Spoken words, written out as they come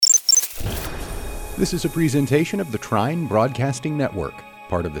This is a presentation of the Trine Broadcasting Network,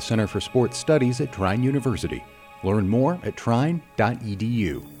 part of the Center for Sports Studies at Trine University. Learn more at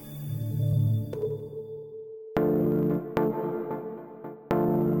trine.edu.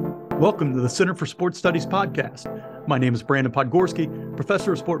 Welcome to the Center for Sports Studies podcast. My name is Brandon Podgorski,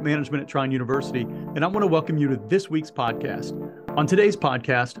 professor of sport management at Trine University, and I want to welcome you to this week's podcast. On today's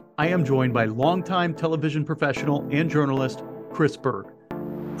podcast, I am joined by longtime television professional and journalist Chris Berg.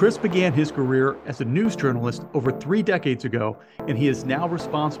 Chris began his career as a news journalist over 3 decades ago, and he is now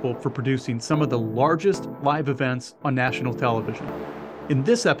responsible for producing some of the largest live events on national television. In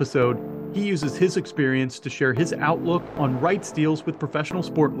this episode, he uses his experience to share his outlook on rights deals with professional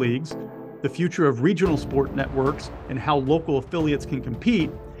sport leagues, the future of regional sport networks and how local affiliates can compete,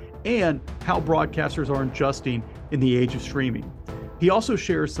 and how broadcasters are adjusting in the age of streaming. He also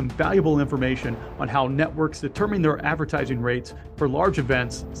shares some valuable information on how networks determine their advertising rates for large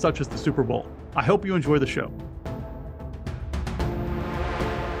events such as the Super Bowl. I hope you enjoy the show.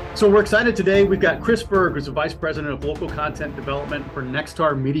 So we're excited today. We've got Chris Berg, who's the Vice President of Local Content Development for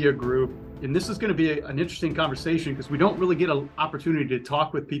Nexstar Media Group. And this is going to be an interesting conversation because we don't really get an opportunity to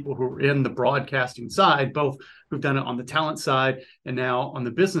talk with people who are in the broadcasting side, both who've done it on the talent side and now on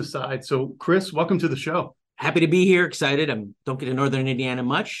the business side. So Chris, welcome to the show. Happy to be here. Excited. I don't get to Northern Indiana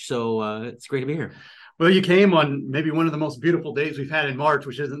much, so it's great to be here. Well, you came on maybe one of the most beautiful days we've had in March,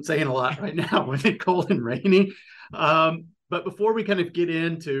 which isn't saying a lot right now with it cold and rainy. But before we kind of get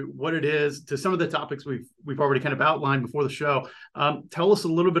into what it is, to some of the topics we've already kind of outlined before the show, tell us a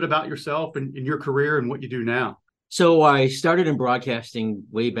little bit about yourself and your career and what you do now. So I started in broadcasting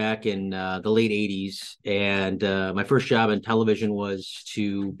way back in the late 80s, and my first job in television was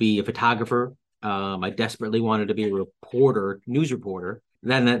to be a photographer. I desperately wanted to be a reporter, news reporter.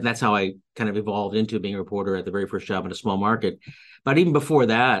 Then that's how I kind of evolved into being a reporter at the very first job in a small market. But even before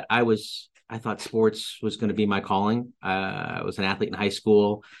that, I thought sports was going to be my calling. I was an athlete in high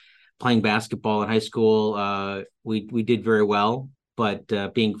school, playing basketball in high school. We did very well, but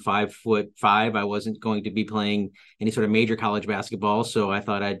being 5'5", I wasn't going to be playing any sort of major college basketball. So I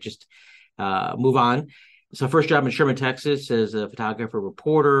thought I'd just move on. So first job in Sherman, Texas as a photographer,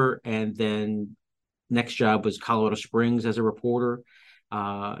 reporter, and then next job was Colorado Springs as a reporter.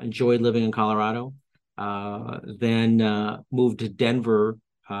 Enjoyed living in Colorado. Then moved to Denver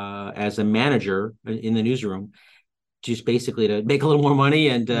as a manager in the newsroom, just basically to make a little more money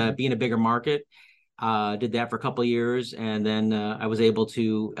and be in a bigger market. Did that for a couple of years, and then I was able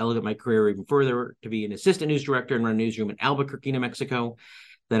to elevate my career even further to be an assistant news director and run a newsroom in Albuquerque, New Mexico.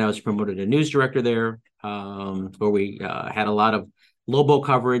 Then I was promoted to news director there, where we had a lot of Lobo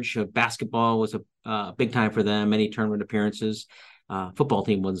coverage. Basketball was a big time for them, many tournament appearances. Football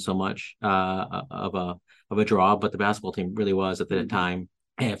team wasn't so much of a draw, but the basketball team really was at the time.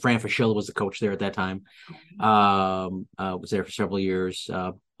 And Fran Fraschilla was the coach there at that time. Was there for several years.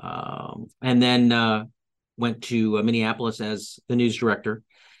 And then went to Minneapolis as the news director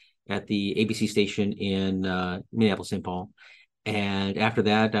at the ABC station in Minneapolis, St. Paul. And after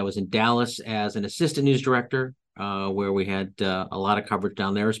that, I was in Dallas as an assistant news director, where we had a lot of coverage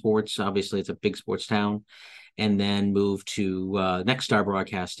down there, sports. Obviously, it's a big sports town. And then moved to Nexstar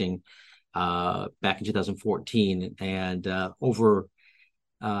Broadcasting back in 2014. And over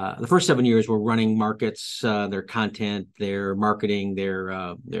the first 7 years, we're running markets, their content, their marketing, their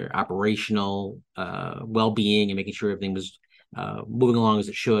operational well-being, and making sure everything was moving along as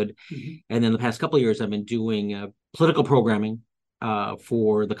it should. Mm-hmm. And then the past couple of years, I've been doing political programming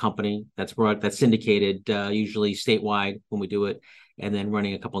for the company that's syndicated, usually statewide when we do it, and then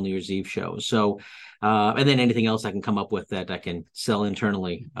running a couple of New Year's Eve shows. So, and then anything else I can come up with that I can sell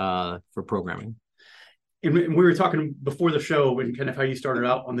internally for programming. And we were talking before the show and kind of how you started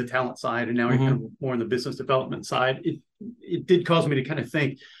out on the talent side, and now you're kind of more on the business development side. It did cause me to kind of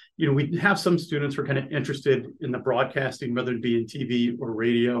think, we have some students who are kind of interested in the broadcasting, whether it be in TV or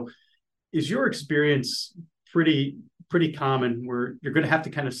radio. Is your experience pretty common where you're going to have to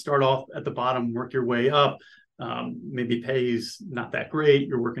kind of start off at the bottom, work your way up? Maybe pays not that great.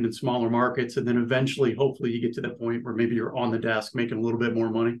 You're working in smaller markets, and then eventually, hopefully, you get to that point where maybe you're on the desk making a little bit more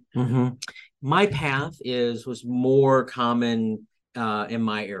money. Mm-hmm. My path was more common in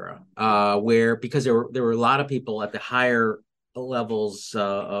my era, where because there were a lot of people at the higher levels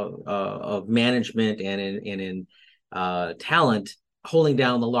of management and in talent holding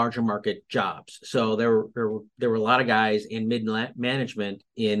down the larger market jobs. So there were a lot of guys in mid management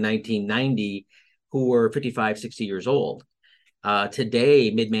in 1990 who were 55, 60 years old. Today,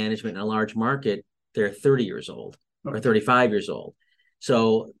 mid management in a large market, they're 30 years old or 35 years old.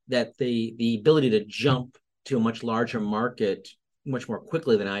 So that the ability to jump to a much larger market much more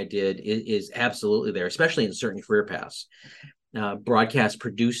quickly than I did is absolutely there, especially in certain career paths. Broadcast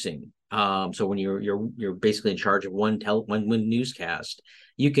producing. So when you're basically in charge of one newscast,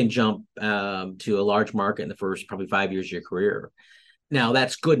 you can jump to a large market in the first probably 5 years of your career. Now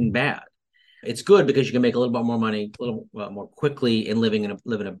that's good and bad. It's good because you can make a little bit more money a little more quickly and live in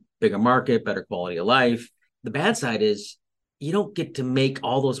a bigger market, better quality of life. The bad side is you don't get to make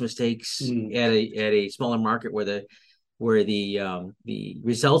all those mistakes at a smaller market where the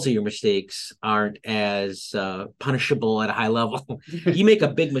results of your mistakes aren't as punishable at a high level. You make a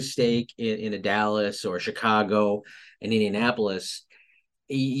big mistake in a Dallas or Chicago and Indianapolis,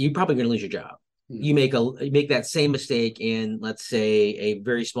 you're probably going to lose your job. You make that same mistake in, let's say, a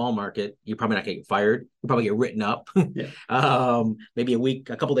very small market, you're probably not going to get fired. You probably get written up, maybe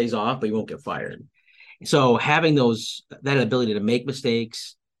a couple of days off, but you won't get fired. So having that ability to make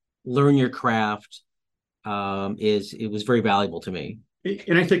mistakes, learn your craft, it was very valuable to me.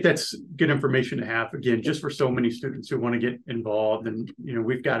 And I think that's good information to have, again, just for so many students who want to get involved. And,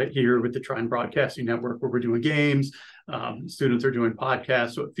 we've got it here with the Trine Broadcasting Network where we're doing games. Students are doing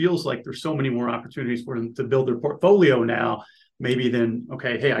podcasts. So it feels like there's so many more opportunities for them to build their portfolio now, maybe then,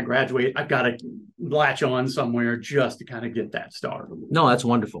 okay, hey, I graduate, I've got to latch on somewhere just to kind of get that started. No, that's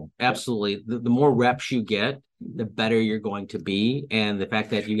wonderful. Absolutely. The more reps you get, the better you're going to be. And the fact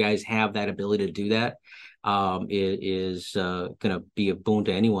that you guys have that ability to do that, it is going to be a boon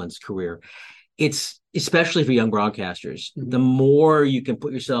to anyone's career. It's especially for young broadcasters. The more you can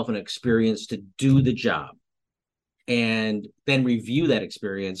put yourself in experience to do the job and then review that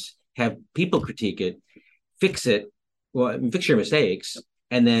experience, have people critique it, fix your mistakes,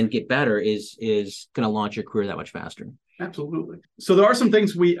 and then get better is going to launch your career that much faster. Absolutely. So there are some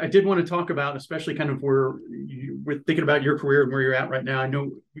things I did want to talk about, especially kind of where we're thinking about your career and where you're at right now. I know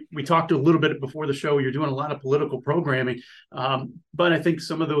we talked a little bit before the show. You're doing a lot of political programming, but I think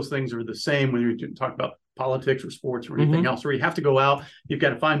some of those things are the same when you're talking about politics or sports or anything else, where you have to go out, you've got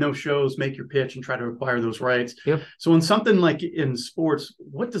to find those shows, make your pitch, and try to acquire those rights. Yep. So in something like in sports,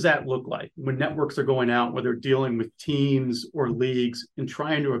 what does that look like when networks are going out, whether they're dealing with teams or leagues and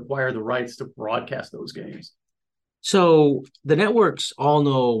trying to acquire the rights to broadcast those games? So the networks all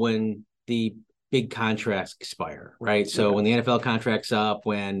know when the big contracts expire, right? So when the NFL contract's up,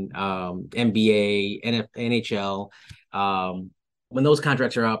 when NBA, NHL, when those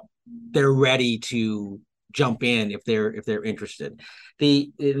contracts are up, they're ready to jump in if they're interested.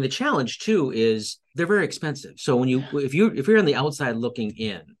 The challenge too is they're very expensive. So if you're on the outside looking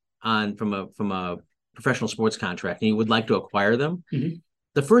in from a professional sports contract and you would like to acquire them,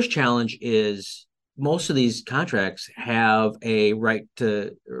 the first challenge is most of these contracts have a right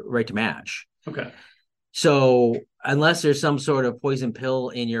to match. Okay. So unless there's some sort of poison pill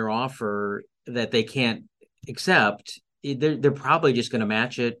in your offer that they can't accept, they're probably just going to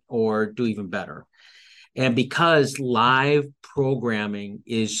match it or do even better. And because live programming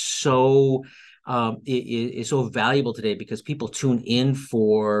is so valuable today, because people tune in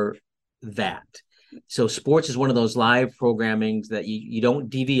for that. So sports is one of those live programmings that you don't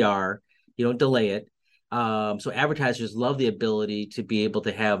DVR. You don't delay it. So advertisers love the ability to be able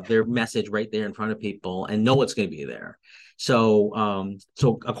to have their message right there in front of people and know what's going to be there. So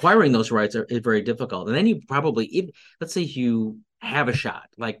acquiring those rights is very difficult. And then you probably, let's say you have a shot,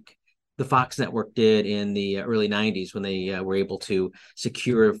 like the Fox network did in the early 90s when they were able to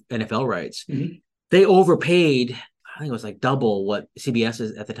secure NFL rights. They overpaid, I think it was like double what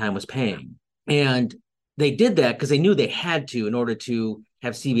CBS at the time was paying. And they did that because they knew they had to in order to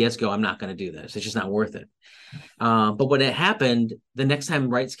have CBS go, I'm not going to do this. It's just not worth it. But when it happened, the next time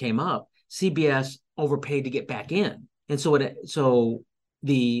rights came up, CBS overpaid to get back in. And so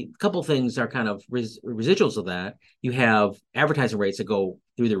the couple things are kind of residuals of that. You have advertising rates that go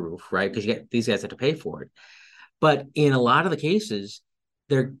through the roof, right? Because these guys have to pay for it. But in a lot of the cases,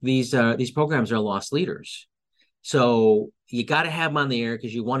 these programs are lost leaders. So you got to have them on the air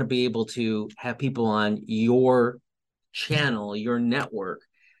because you want to be able to have people on your channel, your network,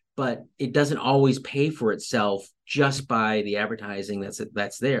 but it doesn't always pay for itself just by the advertising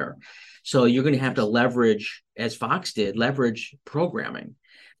that's there. So you're going to have to leverage, as Fox did, leverage programming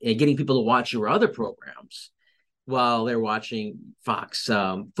and getting people to watch your other programs while they're watching Fox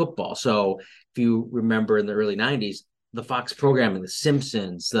football. So if you remember in the early 90s, the Fox programming, The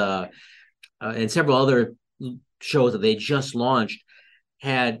Simpsons, and several other shows that they just launched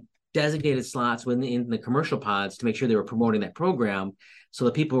had designated slots in the commercial pods to make sure they were promoting that program. So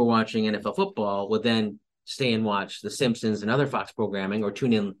the people who were watching NFL football would then stay and watch The Simpsons and other Fox programming or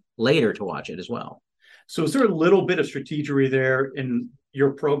tune in later to watch it as well. So is there a little bit of strategery there in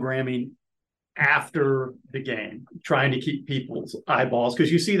your programming after the game, trying to keep people's eyeballs?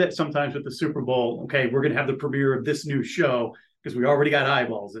 Because you see that sometimes with the Super Bowl. Okay, we're going to have the premiere of this new show because we already got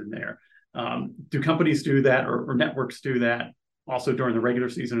eyeballs in there. Do companies do that, or networks do that also during the regular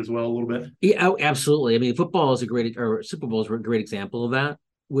season as well, a little bit? Yeah, absolutely. I mean, football is a great, or Super Bowl is a great example of that,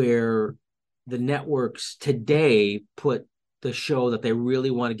 where the networks today put the show that they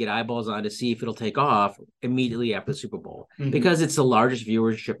really want to get eyeballs on to see if it'll take off immediately after the Super Bowl, because it's the largest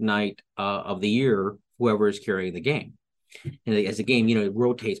viewership night of the year, whoever is carrying the game. And as the game, it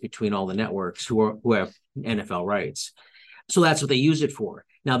rotates between all the networks who have NFL rights. So that's what they use it for.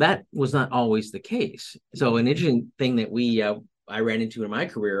 Now, that was not always the case. So an interesting thing that I ran into in my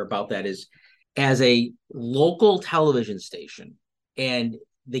career about that is, as a local television station, and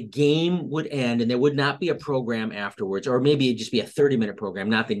the game would end and there would not be a program afterwards, or maybe it'd just be a 30-minute program,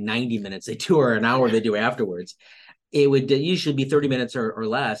 not the 90 minutes they do or an hour they do afterwards. It would usually be 30 minutes or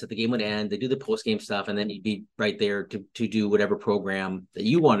less that the game would end. They do the post-game stuff, and then you'd be right there to do whatever program that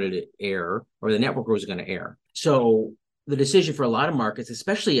you wanted to air or the network was going to air. So the decision for a lot of markets,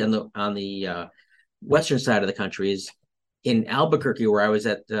 especially on the western side of the country, is in Albuquerque, where I was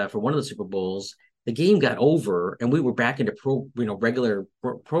at for one of the Super Bowls. The game got over, and we were back into regular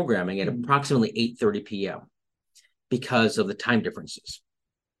programming at approximately 8:30 p.m. because of the time differences.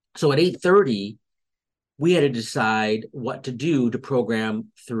 So at 8:30, we had to decide what to do to program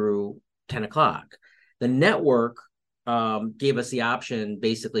through 10 o'clock. The network gave us the option,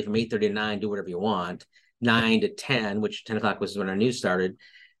 basically from 8:30 to 9, do whatever you want. 9 to 10, which 10 o'clock was when our news started.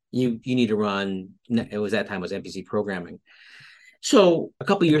 You need to run. It was that time was NBC programming. So a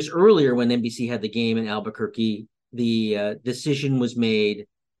couple of years earlier, when NBC had the game in Albuquerque, the decision was made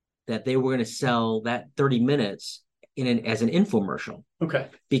that they were going to sell that 30 minutes as an infomercial. Okay.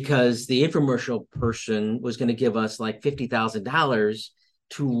 Because the infomercial person was going to give us like $50,000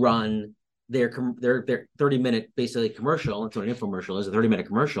 to run their 30-minute basically commercial. That's what an infomercial is, a 30-minute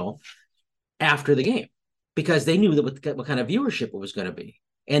commercial after the game, because they knew that what kind of viewership it was going to be.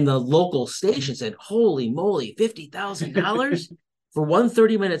 And the local station said, holy moly, $50,000 for one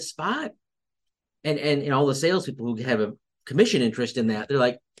 30-minute spot. And all the salespeople who have a commission interest in that, they're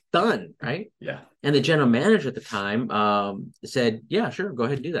like, done, right? Yeah. And the general manager at the time said, yeah, sure, go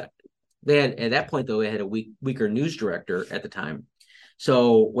ahead and do that. They had, at that point, though, they had a weaker news director at the time.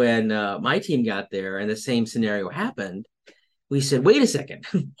 So when my team got there and the same scenario happened, we said, wait a second,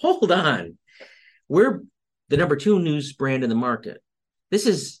 hold on. We're the number 2 news brand in the market. This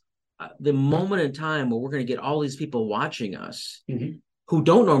is the moment in time where we're going to get all these people watching us who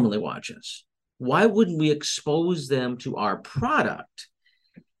don't normally watch us. Why wouldn't we expose them to our product?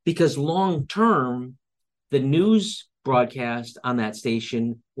 Because long term, the news broadcast on that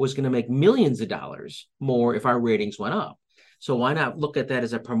station was going to make millions of dollars more if our ratings went up. So why not look at that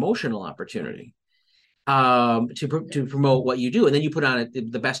as a promotional opportunity to promote what you do? And then you put on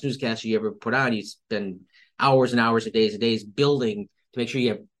the best newscast you ever put on. You spend hours and hours and days building to make sure you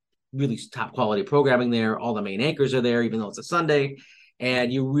have really top quality programming there. All the main anchors are there, even though it's a Sunday,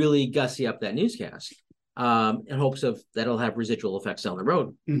 and you really gussy up that newscast in hopes of that'll have residual effects down the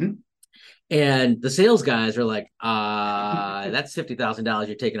road. And the sales guys are like, that's $50,000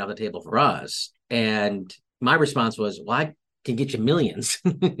 you're taking off the table for us. And my response was, well, I can get you millions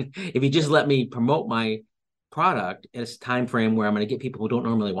if you just let me promote my product in a time frame where I'm going to get people who don't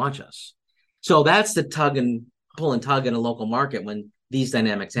normally watch us. So that's the pull and tug in a local market when these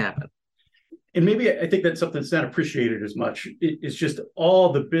dynamics happen. And maybe I think that's something that's not appreciated as much. It's just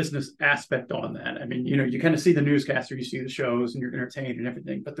all the business aspect on that. I mean, you kind of see the newscaster, you see the shows, and you're entertained and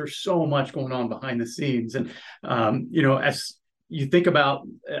everything, but there's so much going on behind the scenes. And, as you think about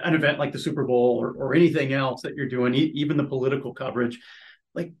an event like the Super Bowl or anything else that you're doing, even the political coverage,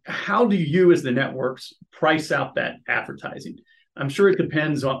 like, how do you as the networks price out that advertising? I'm sure it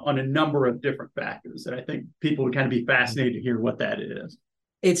depends on a number of different factors, and I think people would kind of be fascinated to hear what that is.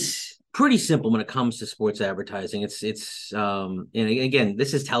 It's pretty simple when it comes to sports advertising. It's and again,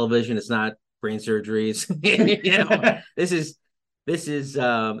 this is television. It's not brain surgery. It's this is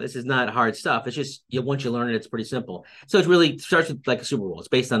not hard stuff. It's just once you learn it, it's pretty simple. So it really starts with like a Super Bowl. It's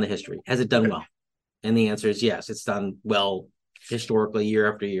based on the history. Has it done well? And the answer is yes. It's done well historically, year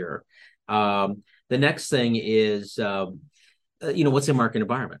after year. The next thing is what's the market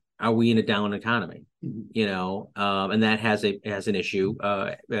environment? Are we in a down economy? And that has an issue,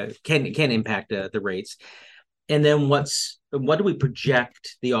 can impact the rates. And then what do we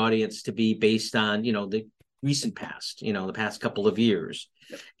project the audience to be based on, the recent past, the past couple of years.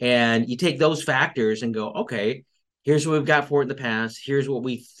 And you take those factors and go, okay, here's what we've got for it in the past. Here's what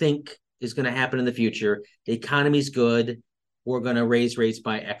we think is going to happen in the future. The economy's good. we're going to raise rates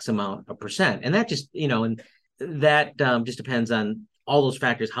by X amount of percent. And that just, and that just depends on all those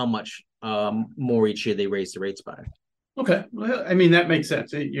factors, how much more each year they raise the rates by. Okay. Well, I mean, that makes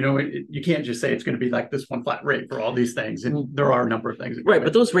sense. You can't just say it's going to be like this one flat rate for all these things. And there are a number of things. Right.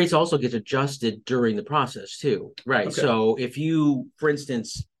 But those rates also get adjusted during the process too. Right. Okay. So if you, for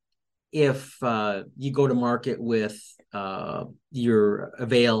instance, if you go to market with your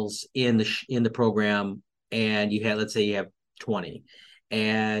avails in the program, and let's say you have 20,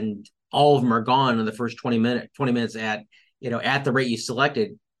 and all of them are gone in the first 20 minutes at the rate you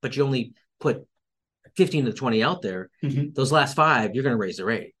selected, but you only put 15 to 20 out there, those last 5, you're going to raise the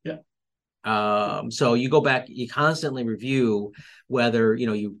rate. Yeah. So you go back, you constantly review whether,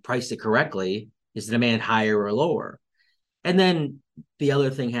 you priced it correctly. Is the demand higher or lower? And then the other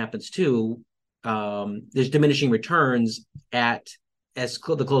thing happens too. There's diminishing returns at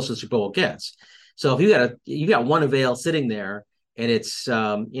the closest your goal gets. So if you got one avail sitting there, and it's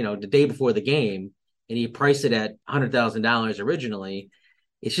the day before the game, and you price it at $100,000 originally,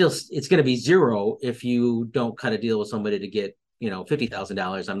 it's going to be zero if you don't cut a deal with somebody to get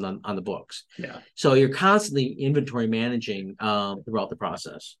 $50,000 on the books. Yeah. So you're constantly inventory managing throughout the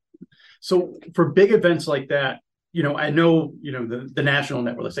process. So for big events like that, I know the national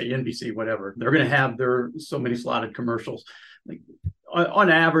network, let's say NBC, whatever, they're going to have their so many slotted commercials. Like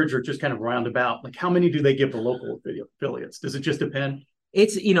on average, or just kind of roundabout, like how many do they give the local affiliates? Does it just depend?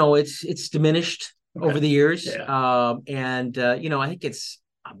 It's it's diminished over the years. Yeah. I think it's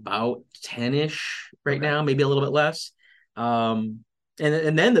about 10-ish right now, maybe a little bit less. And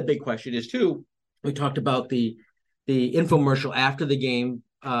then the big question is too, we talked about the infomercial after the game,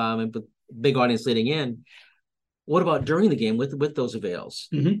 and the big audience leading in. What about during the game with those avails?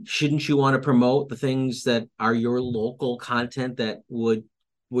 Shouldn't you want to promote the things that are your local content where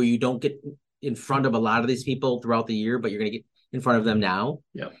you don't get in front of a lot of these people throughout the year, but you're going to get in front of them now?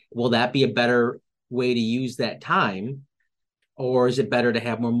 Yeah. Will that be a better way to use that time? Or is it better to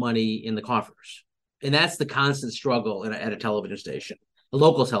have more money in the coffers? And that's the constant struggle at a television station, a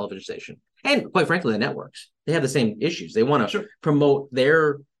local television station. And quite frankly, the networks, they have the same issues. They want to promote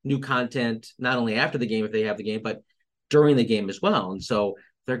their new content, not only after the game, if they have the game, but during the game as well. And so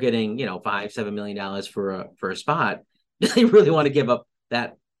they're getting, $5-7 million for a spot. They really want to give up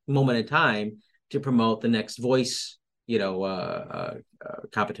that moment in time to promote the next voice,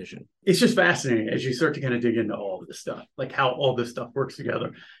 competition. It's just fascinating as you start to kind of dig into all of this stuff, like how all this stuff works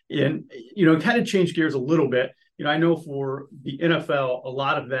together. And, kind of change gears a little bit. I know for the NFL, a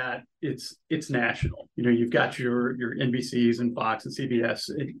lot of that it's national. You've got your NBCs and Fox and CBS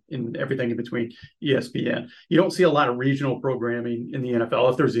and everything in between, ESPN. You don't see a lot of regional programming in the NFL,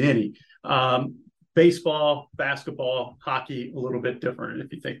 if there's any. Baseball, basketball, hockey, a little bit different.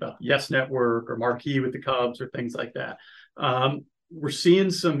 If you think about the Yes Network or Marquee with the Cubs or things like that. We're seeing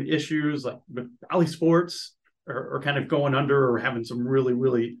some issues like with Valley Sports are kind of going under or having some really,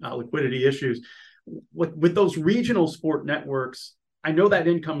 really liquidity issues. With those regional sport networks, I know that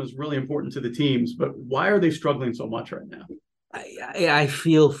income is really important to the teams, but why are they struggling so much right now? I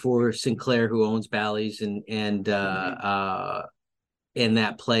feel for Sinclair, who owns Bally's and in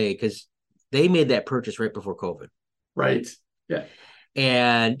that play, because they made that purchase right before COVID. Right. Yeah.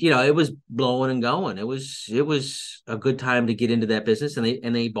 And it was blowing and going. It was a good time to get into that business,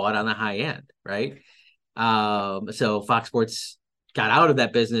 and they bought on the high end, right? So Fox Sports got out of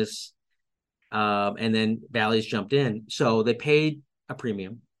that business, and then Bally's jumped in. So they paid a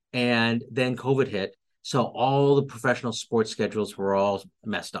premium, and then COVID hit. So all the professional sports schedules were all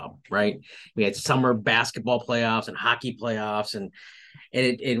messed up, right? We had summer basketball playoffs and hockey playoffs, and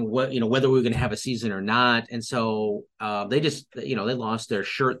what whether we were going to have a season or not. And so they just they lost their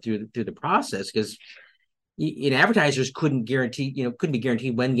shirt through the process, because advertisers couldn't be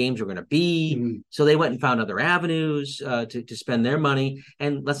guaranteed when games were going to be. So they went and found other avenues to spend their money.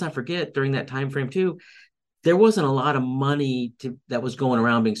 And let's not forget, during that time frame too, there wasn't a lot of money that was going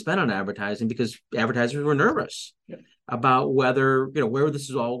around being spent on advertising, because advertisers were nervous about whether where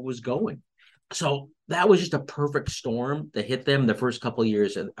this all was going. So that was just a perfect storm that hit them the first couple of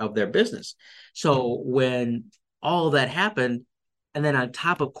years of their business. So when all of that happened, and then on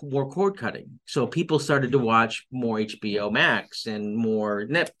top of more cord cutting, so people started to watch more HBO Max and more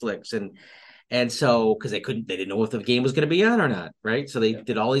Netflix, and so because they didn't know if the game was going to be on or not, right? So they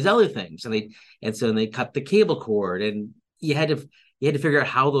did all these other things, and so they cut the cable cord, and you had to figure out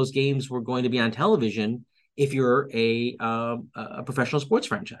how those games were going to be on television if you're a professional sports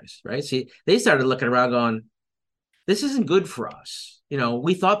franchise, right? See, they started looking around going, this isn't good for us.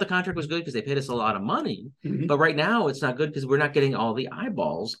 We thought the contract was good because they paid us a lot of money, but right now it's not good because we're not getting all the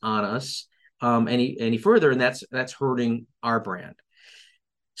eyeballs on us any further, and that's hurting our brand.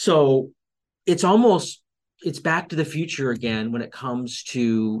 So it's back to the future again when it comes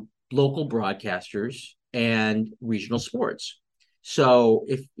to local broadcasters and regional sports. So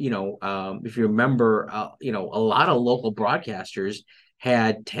if you remember, a lot of local broadcasters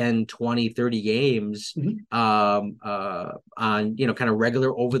had 10, 20, 30 games on kind of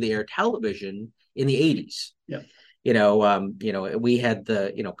regular over the air television in the 80s. Yeah. We had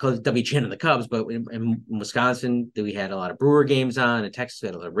the WCHN and the Cubs, but in Wisconsin, we had a lot of Brewer games on, in Texas, we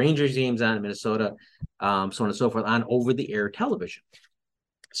had a lot of Rangers games on, in Minnesota, so on and so forth, on over the air television.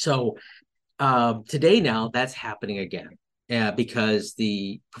 So today now that's happening again, because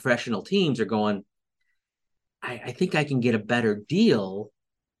the professional teams are going, I think I can get a better deal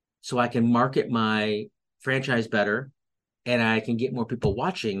so I can market my franchise better and I can get more people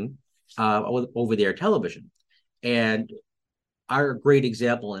watching over the air television. And our great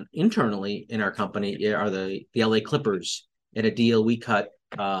example internally in our company are the LA Clippers, and a deal we cut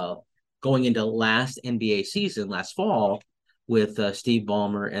going into last NBA season last fall with Steve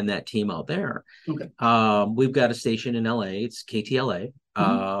Ballmer and that team out there. Okay. We've got a station in LA, it's KTLA,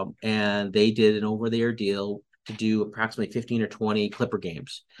 and they did an over-the-air deal to do approximately 15 or 20 Clipper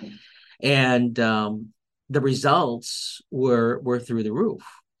games. And the results were through the roof.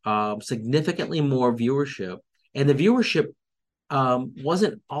 Significantly more viewership. And the viewership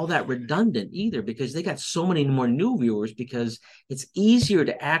wasn't all that redundant either, because they got so many more new viewers because it's easier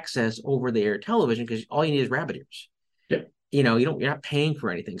to access over the air television because all you need is rabbit ears. Yeah. You're not paying for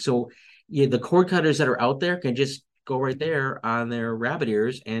anything. So the cord cutters that are out there can just go right there on their rabbit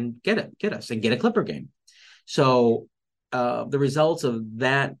ears and get us and get a Clipper game. So the results of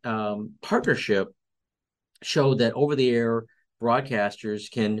that partnership show that over the air broadcasters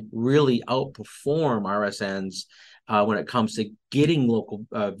can really outperform RSNs when it comes to getting local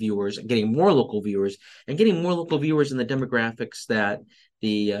viewers, getting more local viewers, and getting more local viewers in the demographics that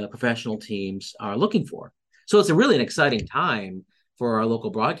the professional teams are looking for. So it's really an exciting time for our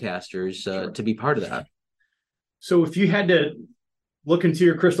local broadcasters to be part of that. So if you had to look into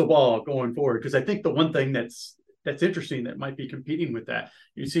your crystal ball going forward, because I think the one thing that's interesting that might be competing with that,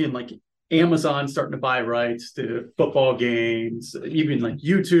 you're seeing like Amazon starting to buy rights to football games, even like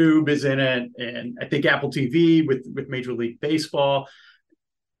YouTube is in it, and I think Apple TV with Major League Baseball.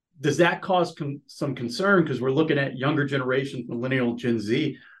 Does that cause some concern? Because we're looking at younger generations, millennial, Gen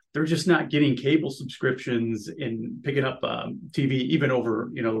Z, they're just not getting cable subscriptions and picking up TV even over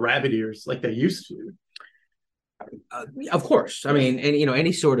rabbit ears like they used to. Of course. I mean, and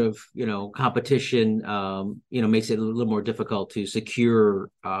any sort of competition makes it a little more difficult to secure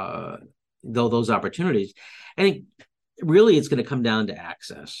those opportunities. I think really it's going to come down to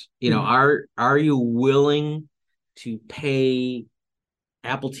access. Are you willing to pay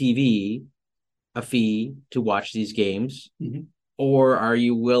Apple TV a fee to watch these games, or are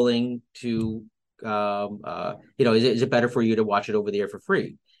you willing to is it better for you to watch it over the air for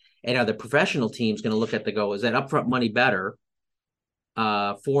free? And are the professional teams going to look at is that upfront money better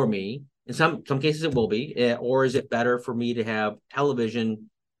for me? In some cases it will be, or is it better for me to have television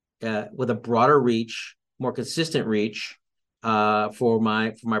with a broader reach, more consistent reach for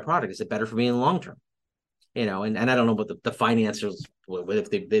my product? Is it better for me in the long term? And I don't know what the finances,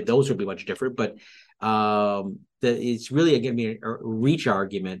 if those would be much different, but it's really going to be a reach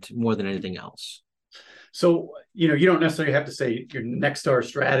argument more than anything else. So, you don't necessarily have to say your Nexstar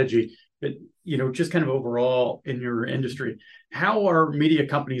strategy, but, just kind of overall in your industry, how are media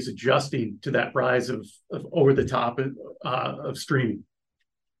companies adjusting to that rise of over the top of streaming,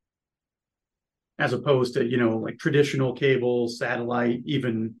 as opposed to, like traditional cable, satellite,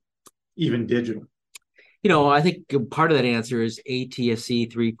 even digital? I think part of that answer is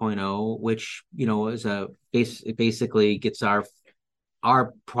ATSC 3.0, which, is basically gets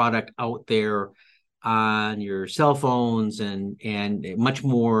our product out there on your cell phones and much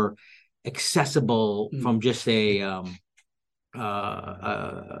more accessible from just a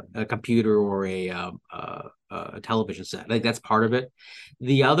computer or a television set. I think that's part of it.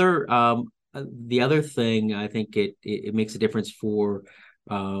 The other thing I think it makes a difference for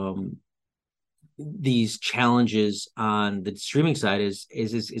these challenges on the streaming side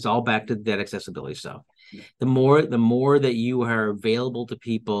is all back to that accessibility stuff. The more that you are available to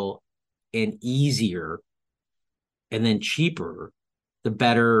people and easier and then cheaper, the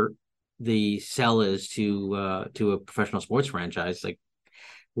better the sell is to a professional sports franchise. Like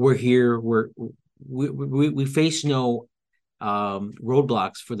we're here, we face no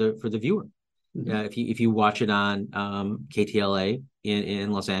roadblocks for the viewer. If you watch it on KTLA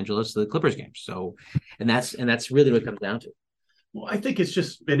in Los Angeles, the Clippers games. So, and that's really what it comes down to. Well, I think it's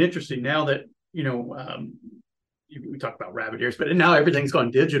just been interesting now that, we talk about rabbit ears, but now everything's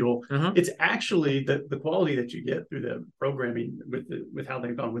gone digital. It's actually the quality that you get through the programming with how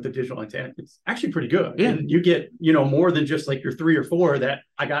they've gone with the digital antenna. It's actually pretty good. Yeah. And you get, more than just like your 3 or 4 that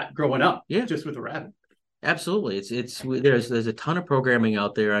I got growing up. Yeah. Just with the rabbit. Absolutely. There's a ton of programming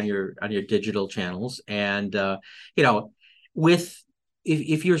out there on your digital channels. And, with,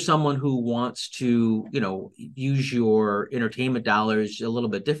 if you're someone who wants to, use your entertainment dollars a little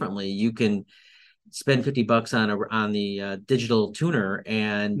bit differently, you can spend $50 on the digital tuner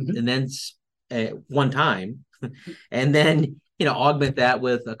and then one time, and then augment that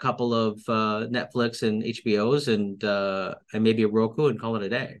with a couple of Netflix and HBOs and maybe a Roku and call it a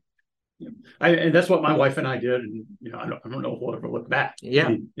day. And that's what my wife and I did, and I don't know if we'll ever look back. Yeah, I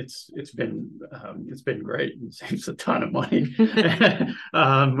mean, it's been great and saves a ton of money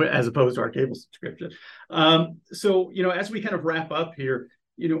as opposed to our cable subscription. So as we kind of wrap up here,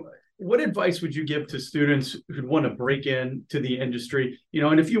 what advice would you give to students who want to break into the industry?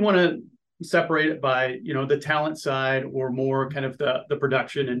 And if you want to separate it by the talent side or more kind of the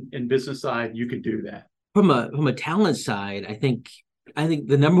production and business side, you could do that. From a talent side, I think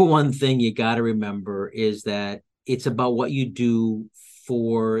the number one thing you got to remember is that it's about what you do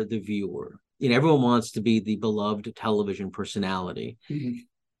for the viewer. Everyone wants to be the beloved television personality.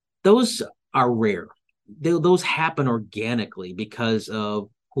 Those are rare. Those happen organically because of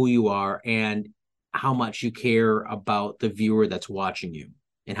who you are and how much you care about the viewer that's watching you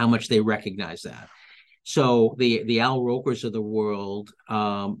and how much they recognize that. So the Al Rokers of the world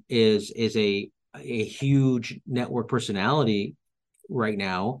is a huge network personality right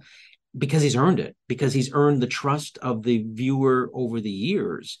now because he's earned it, because he's earned the trust of the viewer over the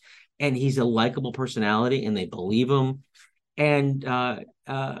years, and he's a likable personality and they believe him. And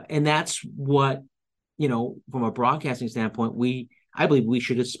that's what, from a broadcasting standpoint, I believe we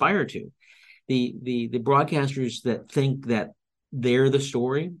should aspire to. The broadcasters that think that they're the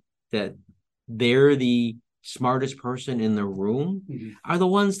story, that they're the smartest person in the room, are the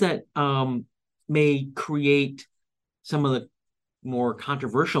ones that may create some of the more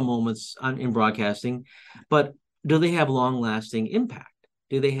controversial moments in broadcasting, but do they have long-lasting impact?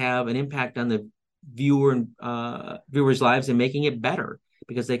 Do they have an impact on the viewers' lives and making it better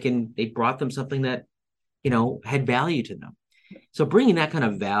because they brought them something that had value to them? So bringing that kind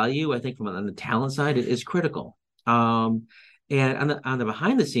of value, I think, on the talent side is critical. And on the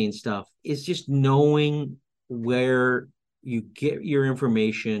behind the scenes stuff is just knowing where you get your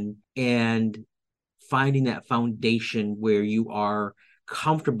information and finding that foundation where you are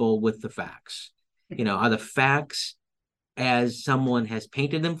comfortable with the facts. Are the facts as someone has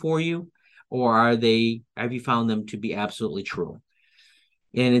painted them for you, or have you found them to be absolutely true?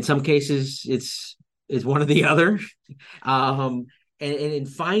 And in some cases, it's one or the other. And in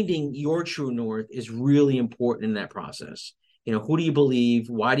finding your true north is really important in that process. Who do you believe?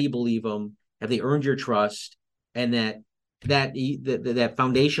 Why do you believe them? Have they earned your trust? And that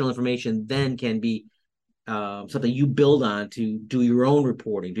foundational information then can be something you build on to do your own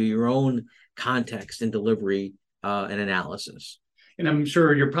reporting, do your own context and delivery and analysis. And I'm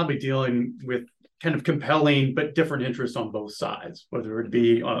sure you're probably dealing with kind of compelling but different interests on both sides, whether it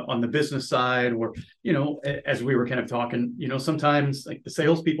be on the business side or, as we were kind of talking, sometimes like the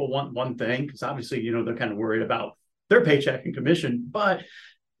salespeople want one thing because obviously, they're kind of worried about their paycheck and commission. But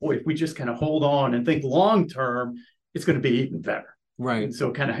boy, if we just kind of hold on and think long term, it's going to be even better. Right. And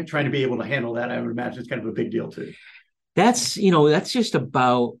so kind of trying to be able to handle that, I would imagine it's kind of a big deal too. That's just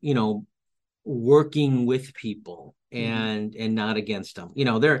about, working with people and not against them.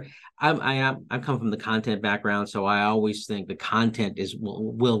 I'm come from the content background, so I always think the content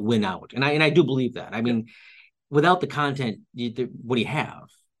will win out. And I do believe that. I mean, without the content, what do you have?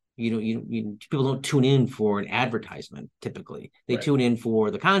 People don't tune in for an advertisement. Typically, they tune in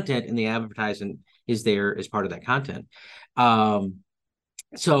for the content, and the advertisement is there as part of that content. But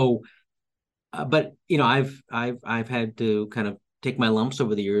I've had to kind of take my lumps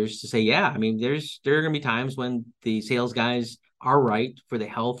over the years to say, yeah, I mean, there are going to be times when the sales guys are right for the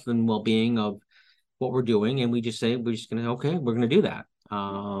health and well-being of what we're doing, and we just say we're going to do that.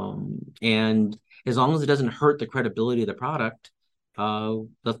 And as long as it doesn't hurt the credibility of the product,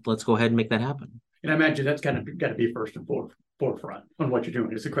 let's go ahead and make that happen. And I imagine that's kind of got to be first and forefront on what you're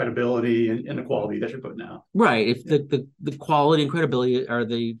doing. It's the credibility and the quality that you're putting out. Right. If the quality and credibility are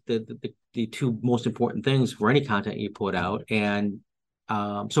the two most important things for any content you put out. And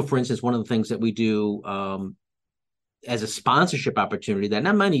so, for instance, one of the things that we do as a sponsorship opportunity that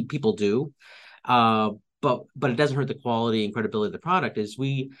not many people do, but it doesn't hurt the quality and credibility of the product, is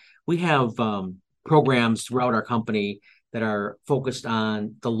we have programs throughout our company that are focused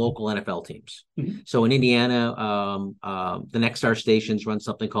on the local NFL teams. Mm-hmm. So in Indiana, the Nexstar stations run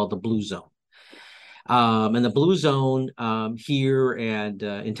something called the Blue Zone. And the Blue Zone here and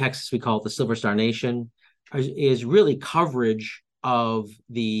in Texas, we call it the Silver Star Nation, is really coverage of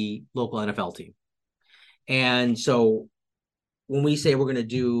the local NFL team. And so when we say we're going to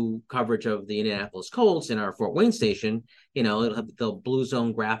do coverage of the Indianapolis Colts in our Fort Wayne station, it'll have the Blue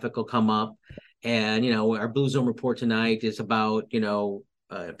Zone graphic will come up. And, our Blue Zone report tonight is about,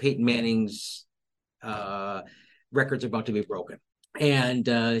 Peyton Manning's records are about to be broken. And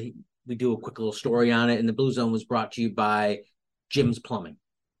we do a quick little story on it. And the Blue Zone was brought to you by Jim's Plumbing.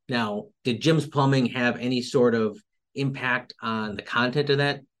 Now, did Jim's Plumbing have any sort of impact on the content of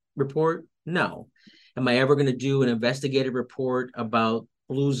that report? No. Am I ever going to do an investigative report about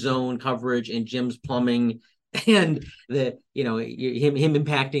Blue Zone coverage and Jim's Plumbing and him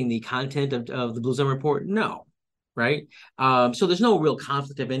impacting the content of the Blue Zone report? No. Right. So there's no real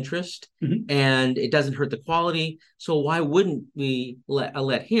conflict of interest, and it doesn't hurt the quality. So why wouldn't we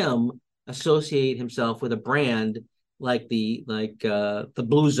let him associate himself with a brand like the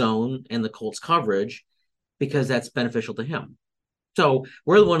Blue Zone and the Colts coverage, because that's beneficial to him. So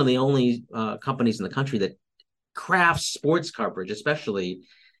we're one of the only companies in the country that crafts sports coverage, especially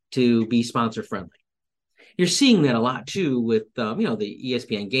to be sponsor friendly. You're seeing that a lot too with the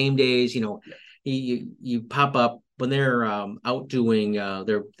ESPN game days. You pop up when they're out doing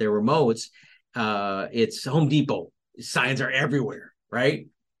their remotes. It's Home Depot. Signs are everywhere, right?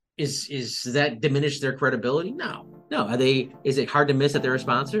 Is that diminish their credibility? No. Is it hard to miss that they're a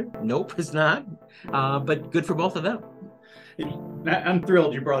sponsor? Nope, it's not. But good for both of them. I'm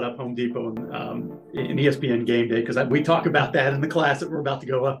thrilled you brought up Home Depot in ESPN Game Day, because we talk about that in the class that we're about to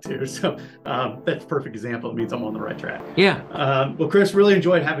go up to. So that's a perfect example. It means I'm on the right track. Yeah. Well, Chris, really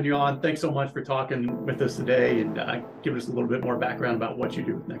enjoyed having you on. Thanks so much for talking with us today and giving us a little bit more background about what you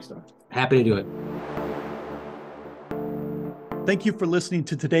do with Nexstar. Happy to do it. Thank you for listening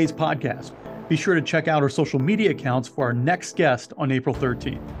to today's podcast. Be sure to check out our social media accounts for our next guest on April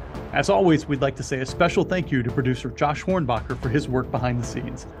 13th. As always, we'd like to say a special thank you to producer Josh Hornbacher for his work behind the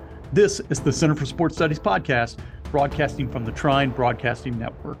scenes. This is the Center for Sports Studies podcast, broadcasting from the Trine Broadcasting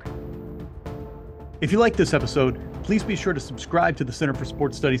Network. If you like this episode, please be sure to subscribe to the Center for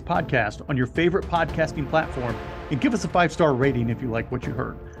Sports Studies podcast on your favorite podcasting platform and give us a 5-star rating if you like what you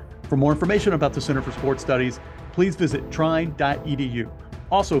heard. For more information about the Center for Sports Studies, please visit trine.edu.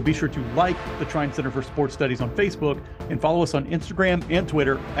 Also, be sure to like the Trine Center for Sports Studies on Facebook and follow us on Instagram and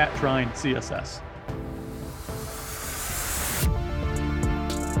Twitter at TrineCSS.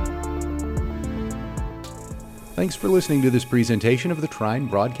 Thanks for listening to this presentation of the Trine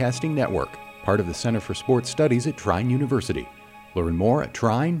Broadcasting Network, part of the Center for Sports Studies at Trine University. Learn more at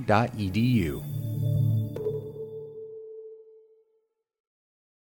trine.edu.